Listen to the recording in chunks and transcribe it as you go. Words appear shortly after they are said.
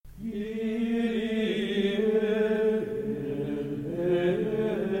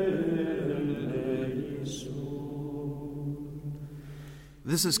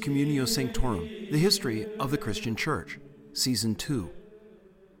This is Communio Sanctorum, the history of the Christian Church, Season 2.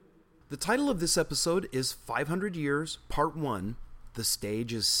 The title of this episode is 500 Years, Part 1, The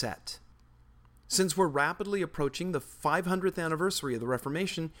Stage is Set. Since we're rapidly approaching the 500th anniversary of the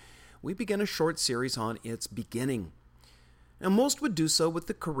Reformation, we begin a short series on its beginning. Now, most would do so with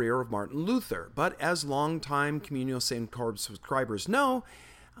the career of Martin Luther, but as longtime Communio Sanctorum subscribers know,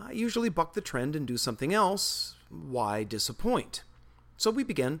 I usually buck the trend and do something else. Why disappoint? So we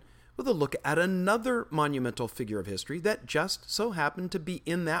begin with a look at another monumental figure of history that just so happened to be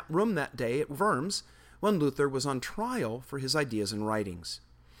in that room that day at Worms when Luther was on trial for his ideas and writings.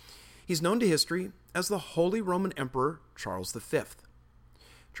 He's known to history as the Holy Roman Emperor Charles V.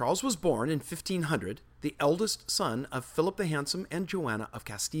 Charles was born in 1500, the eldest son of Philip the Handsome and Joanna of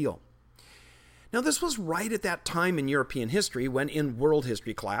Castile. Now, this was right at that time in European history when, in world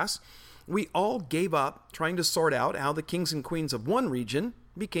history class, we all gave up trying to sort out how the kings and queens of one region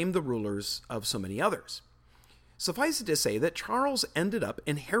became the rulers of so many others. Suffice it to say that Charles ended up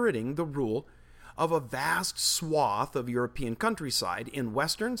inheriting the rule of a vast swath of European countryside in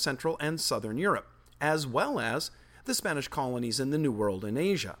Western, Central, and Southern Europe, as well as the Spanish colonies in the New World and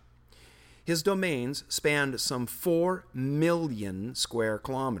Asia. His domains spanned some 4 million square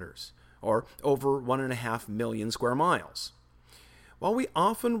kilometers, or over 1.5 million square miles. While we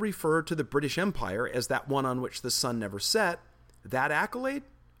often refer to the British Empire as that one on which the sun never set, that accolade,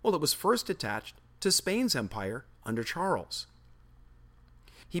 well, it was first attached to Spain's empire under Charles.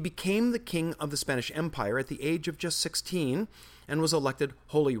 He became the king of the Spanish Empire at the age of just 16 and was elected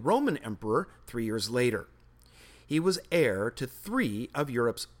Holy Roman Emperor 3 years later. He was heir to 3 of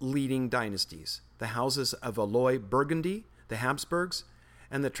Europe's leading dynasties, the houses of Valois Burgundy, the Habsburgs,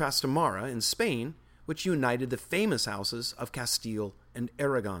 and the Trastamara in Spain, which united the famous houses of Castile and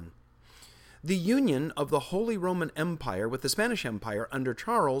Aragon. The union of the Holy Roman Empire with the Spanish Empire under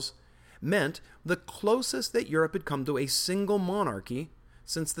Charles meant the closest that Europe had come to a single monarchy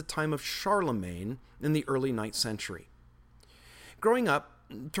since the time of Charlemagne in the early 9th century. Growing up,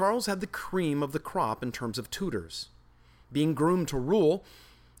 Charles had the cream of the crop in terms of tutors. Being groomed to rule,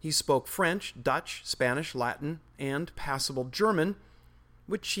 he spoke French, Dutch, Spanish, Latin, and passable German,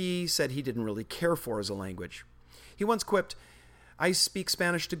 which he said he didn't really care for as a language. He once quipped, "I speak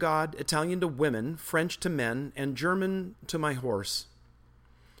Spanish to God, Italian to women, French to men, and German to my horse."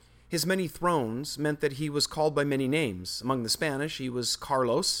 His many thrones meant that he was called by many names. Among the Spanish, he was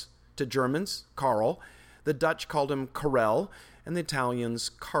Carlos, to Germans, Karl, the Dutch called him Karel, and the Italians,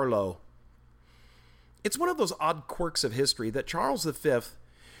 Carlo. It's one of those odd quirks of history that Charles V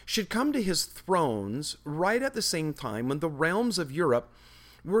should come to his thrones right at the same time when the realms of Europe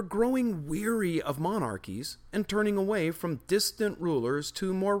were growing weary of monarchies and turning away from distant rulers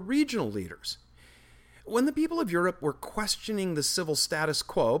to more regional leaders. When the people of Europe were questioning the civil status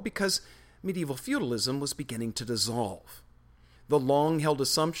quo because medieval feudalism was beginning to dissolve. The long-held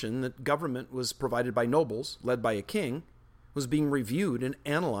assumption that government was provided by nobles, led by a king, was being reviewed and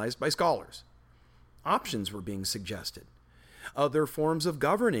analyzed by scholars. Options were being suggested. Other forms of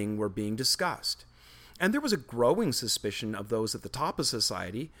governing were being discussed. And there was a growing suspicion of those at the top of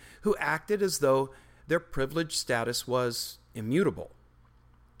society who acted as though their privileged status was immutable.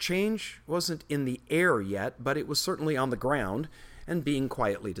 Change wasn't in the air yet, but it was certainly on the ground and being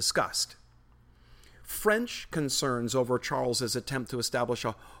quietly discussed. French concerns over Charles's attempt to establish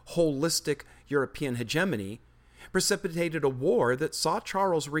a holistic European hegemony precipitated a war that saw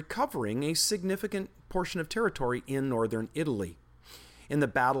Charles recovering a significant portion of territory in northern Italy. In the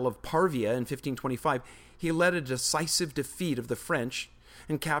Battle of Pavia in 1525, he led a decisive defeat of the French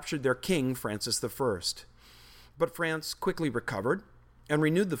and captured their king, Francis I. But France quickly recovered and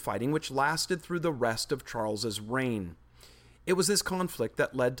renewed the fighting, which lasted through the rest of Charles's reign. It was this conflict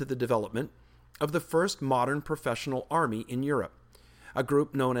that led to the development of the first modern professional army in Europe, a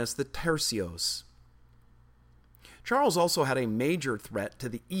group known as the Tercios. Charles also had a major threat to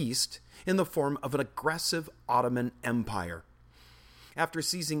the east in the form of an aggressive Ottoman Empire. After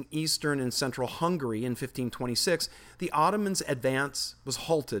seizing eastern and central Hungary in 1526, the Ottomans' advance was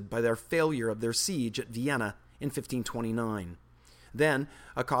halted by their failure of their siege at Vienna in 1529. Then,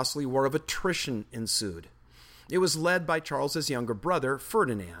 a costly war of attrition ensued. It was led by Charles's younger brother,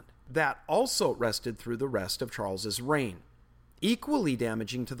 Ferdinand. That also rested through the rest of Charles's reign. Equally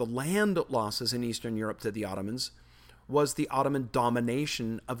damaging to the land losses in Eastern Europe to the Ottomans was the Ottoman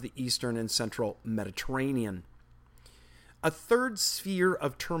domination of the Eastern and Central Mediterranean. A third sphere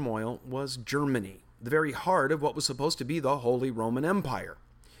of turmoil was Germany, the very heart of what was supposed to be the Holy Roman Empire.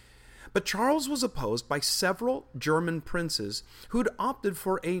 But Charles was opposed by several German princes who'd opted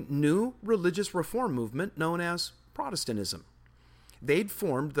for a new religious reform movement known as Protestantism. They'd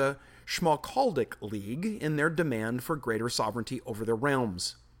formed the Schmalkaldic League in their demand for greater sovereignty over their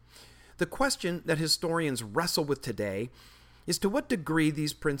realms. The question that historians wrestle with today is to what degree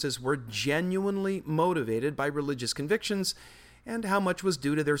these princes were genuinely motivated by religious convictions and how much was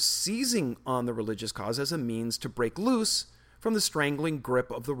due to their seizing on the religious cause as a means to break loose from the strangling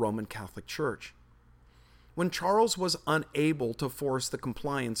grip of the Roman Catholic Church. When Charles was unable to force the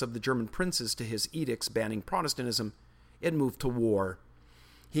compliance of the German princes to his edicts banning Protestantism, it moved to war.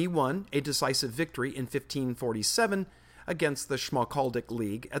 He won a decisive victory in 1547 against the Schmalkaldic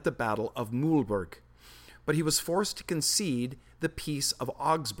League at the Battle of Mühlberg, but he was forced to concede the Peace of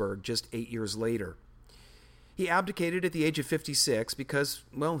Augsburg just 8 years later. He abdicated at the age of 56 because,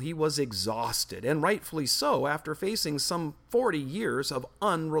 well, he was exhausted, and rightfully so, after facing some 40 years of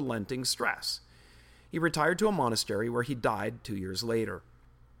unrelenting stress. He retired to a monastery where he died 2 years later.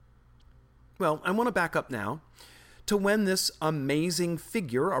 Well, I want to back up now to when this amazing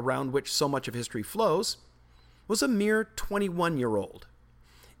figure around which so much of history flows was a mere 21-year-old.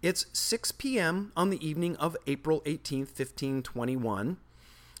 It's 6 p.m. on the evening of April 18, 1521,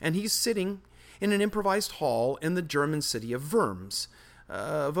 and he's sitting in an improvised hall in the German city of Worms,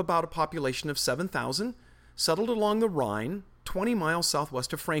 of about a population of 7,000, settled along the Rhine, 20 miles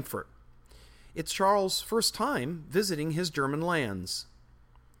southwest of Frankfurt. It's Charles' first time visiting his German lands.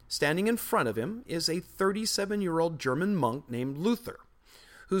 Standing in front of him is a 37-year-old German monk named Luther,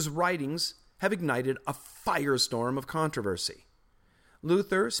 whose writings have ignited a firestorm of controversy.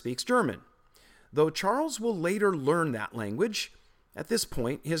 Luther speaks German. Though Charles will later learn that language, at this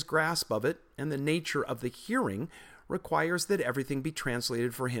point, his grasp of it and the nature of the hearing requires that everything be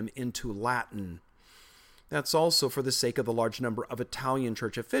translated for him into Latin. That's also for the sake of the large number of Italian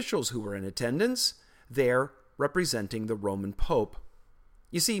church officials who were in attendance, there representing the Roman Pope.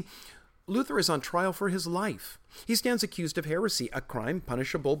 You see, Luther is on trial for his life. He stands accused of heresy, a crime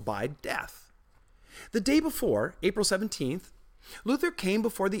punishable by death. The day before, April 17th, Luther came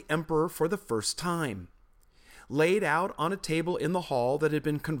before the emperor for the first time. Laid out on a table in the hall that had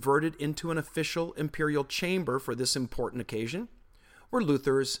been converted into an official imperial chamber for this important occasion were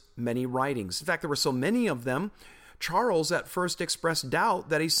Luther's many writings. In fact, there were so many of them, Charles at first expressed doubt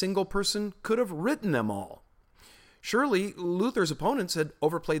that a single person could have written them all. Surely, Luther's opponents had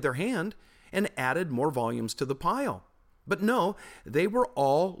overplayed their hand and added more volumes to the pile. But no, they were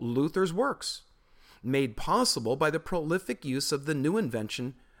all Luther's works, made possible by the prolific use of the new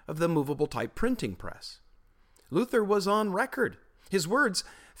invention of the movable type printing press. Luther was on record. His words,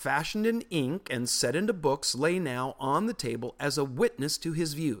 fashioned in ink and set into books, lay now on the table as a witness to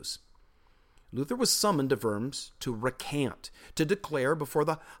his views. Luther was summoned to Worms to recant, to declare before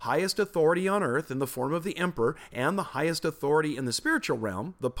the highest authority on earth in the form of the emperor and the highest authority in the spiritual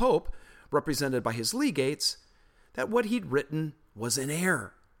realm, the Pope, represented by his legates, that what he'd written was in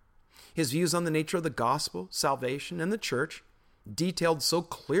error. His views on the nature of the gospel, salvation, and the church, detailed so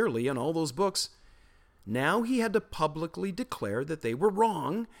clearly in all those books, now he had to publicly declare that they were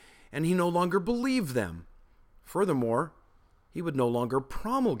wrong, and he no longer believed them. Furthermore, he would no longer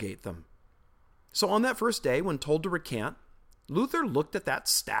promulgate them. So on that first day, when told to recant, Luther looked at that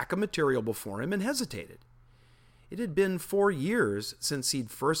stack of material before him and hesitated. It had been 4 years since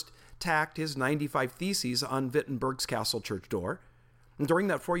he'd first tacked his 95 theses on Wittenberg's castle church door. And during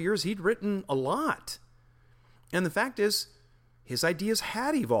that 4 years, he'd written a lot. And the fact is, his ideas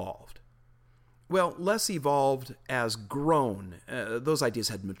had evolved. Well, less evolved as grown. Those ideas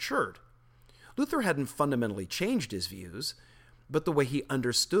had matured. Luther hadn't fundamentally changed his views, but the way he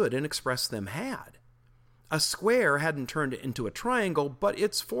understood and expressed them had. A square hadn't turned into a triangle, but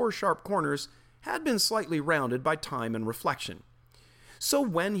its 4 sharp corners had been slightly rounded by time and reflection. So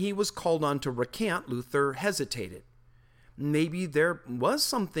when he was called on to recant, Luther hesitated. Maybe there was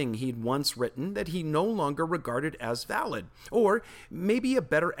something he'd once written that he no longer regarded as valid, or maybe a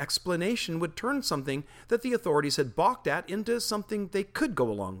better explanation would turn something that the authorities had balked at into something they could go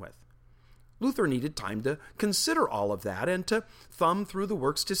along with. Luther needed time to consider all of that and to thumb through the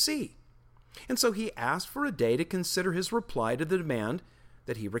works to see. And so he asked for a day to consider his reply to the demand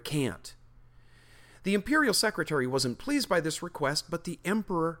that he recant. The imperial secretary wasn't pleased by this request, but the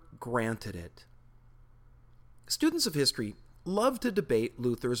emperor granted it. Students of history love to debate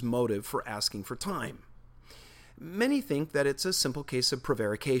Luther's motive for asking for time. Many think that it's a simple case of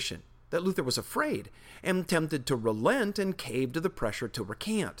prevarication, that Luther was afraid and tempted to relent and cave to the pressure to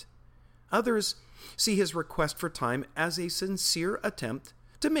recant. Others see his request for time as a sincere attempt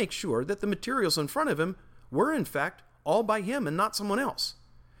to make sure that the materials in front of him were in fact all by him and not someone else.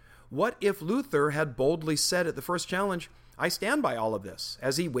 What if Luther had boldly said at the first challenge, "I stand by all of this,"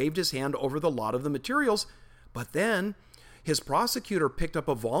 as he waved his hand over the lot of the materials, but then his prosecutor picked up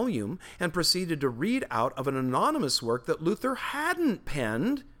a volume and proceeded to read out of an anonymous work that Luther hadn't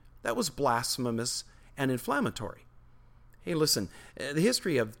penned that was blasphemous and inflammatory? Hey, listen, the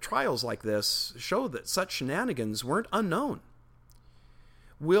history of trials like this show that such shenanigans weren't unknown.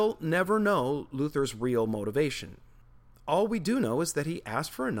 We'll never know Luther's real motivation. All we do know is that he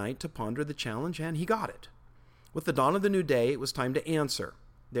asked for a night to ponder the challenge, and he got it. With the dawn of the new day, it was time to answer.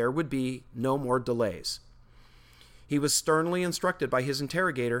 There would be no more delays. He was sternly instructed by his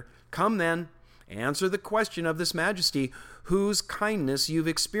interrogator, "Come then, answer the question of this majesty, whose kindness you've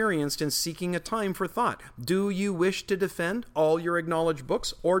experienced in seeking a time for thought. Do you wish to defend all your acknowledged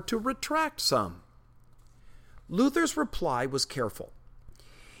books or to retract some?" Luther's reply was careful.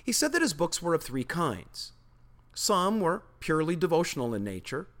 He said that his books were of three kinds. Some were purely devotional in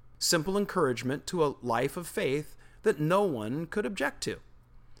nature, simple encouragement to a life of faith that no one could object to.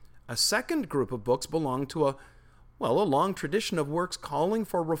 A second group of books belonged to a long tradition of works calling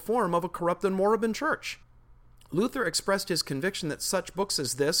for reform of a corrupt and moribund church. Luther expressed his conviction that such books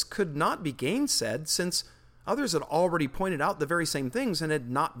as this could not be gainsaid, since others had already pointed out the very same things and had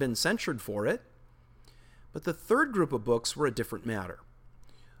not been censured for it. But the third group of books were a different matter.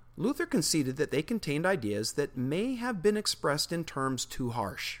 Luther conceded that they contained ideas that may have been expressed in terms too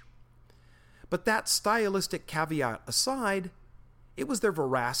harsh. But that stylistic caveat aside, it was their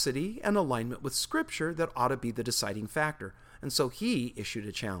veracity and alignment with Scripture that ought to be the deciding factor, and so he issued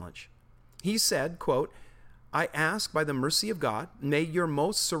a challenge. He said, quote, "I ask by the mercy of God, may your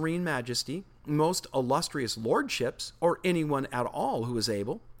most serene majesty, most illustrious lordships, or anyone at all who is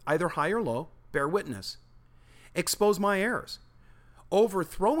able, either high or low, bear witness. Expose my errors,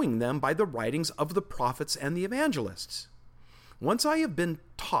 overthrowing them by the writings of the prophets and the evangelists. Once I have been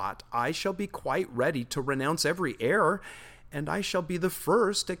taught, I shall be quite ready to renounce every error, and I shall be the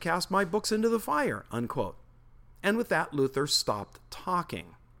first to cast my books into the fire," unquote. And with that, Luther stopped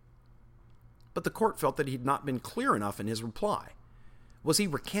talking. But the court felt that he'd not been clear enough in his reply. Was he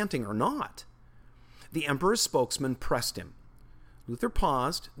recanting or not? The emperor's spokesman pressed him. Luther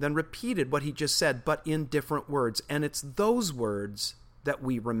paused, then repeated what he just said, but in different words, and it's those words that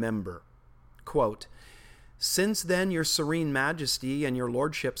we remember. Quote, "Since then your serene majesty and your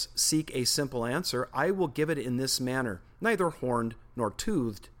lordships seek a simple answer, I will give it in this manner, neither horned nor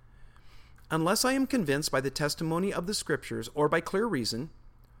toothed. Unless I am convinced by the testimony of the Scriptures or by clear reason,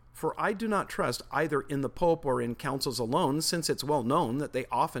 for I do not trust either in the Pope or in councils alone, since it's well known that they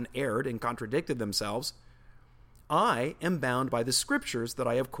often erred and contradicted themselves, I am bound by the Scriptures that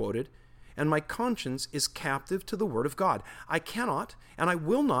I have quoted, and my conscience is captive to the Word of God. I cannot and I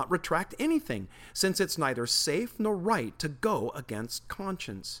will not retract anything, since it's neither safe nor right to go against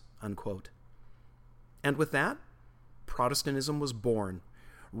conscience," unquote. And with that, Protestantism was born,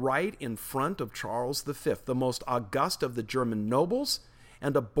 right in front of Charles V, the most august of the German nobles,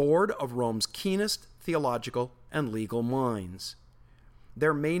 and a board of Rome's keenest theological and legal minds.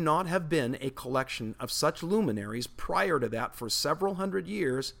 There may not have been a collection of such luminaries prior to that for several hundred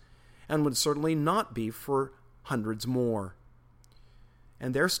years, and would certainly not be for hundreds more.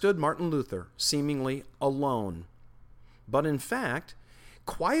 And there stood Martin Luther, seemingly alone, but in fact,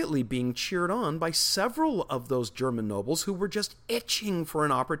 quietly being cheered on by several of those German nobles who were just itching for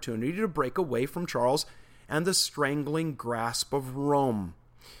an opportunity to break away from Charles and the strangling grasp of Rome.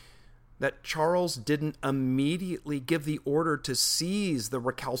 That Charles didn't immediately give the order to seize the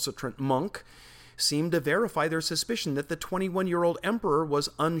recalcitrant monk seemed to verify their suspicion that the 21-year-old emperor was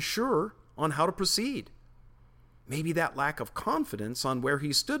unsure on how to proceed. Maybe that lack of confidence on where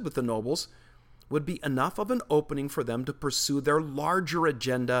he stood with the nobles would be enough of an opening for them to pursue their larger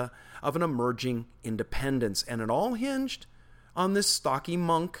agenda of an emerging independence, and it all hinged on this stocky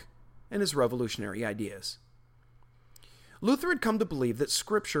monk and his revolutionary ideas. Luther had come to believe that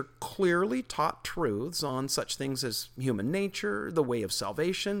Scripture clearly taught truths on such things as human nature, the way of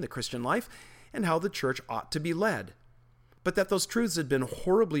salvation, the Christian life, and how the church ought to be led, but that those truths had been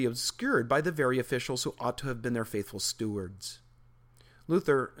horribly obscured by the very officials who ought to have been their faithful stewards.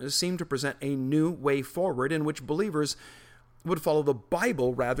 Luther seemed to present a new way forward in which believers would follow the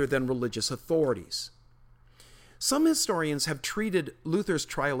Bible rather than religious authorities. Some historians have treated Luther's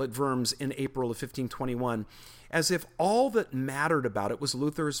trial at Worms in April of 1521 as if all that mattered about it was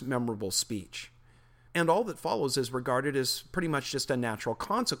Luther's memorable speech, and all that follows is regarded as pretty much just a natural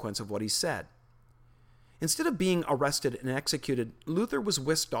consequence of what he said. Instead of being arrested and executed, Luther was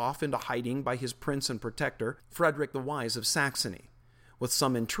whisked off into hiding by his prince and protector, Frederick the Wise of Saxony. With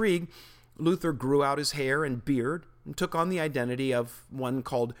some intrigue, Luther grew out his hair and beard, and took on the identity of one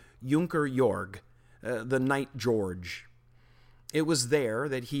called Junker Jorg, the Knight George. It was there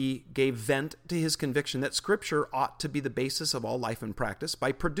that he gave vent to his conviction that Scripture ought to be the basis of all life and practice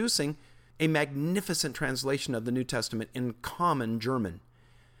by producing a magnificent translation of the New Testament in common German.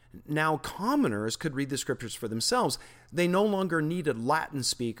 Now, commoners could read the Scriptures for themselves. They no longer needed Latin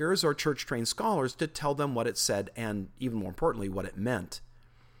speakers or church-trained scholars to tell them what it said and, even more importantly, what it meant.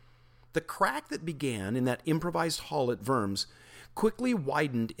 The crack that began in that improvised hall at Worms quickly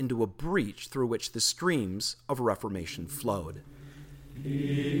widened into a breach through which the streams of Reformation flowed.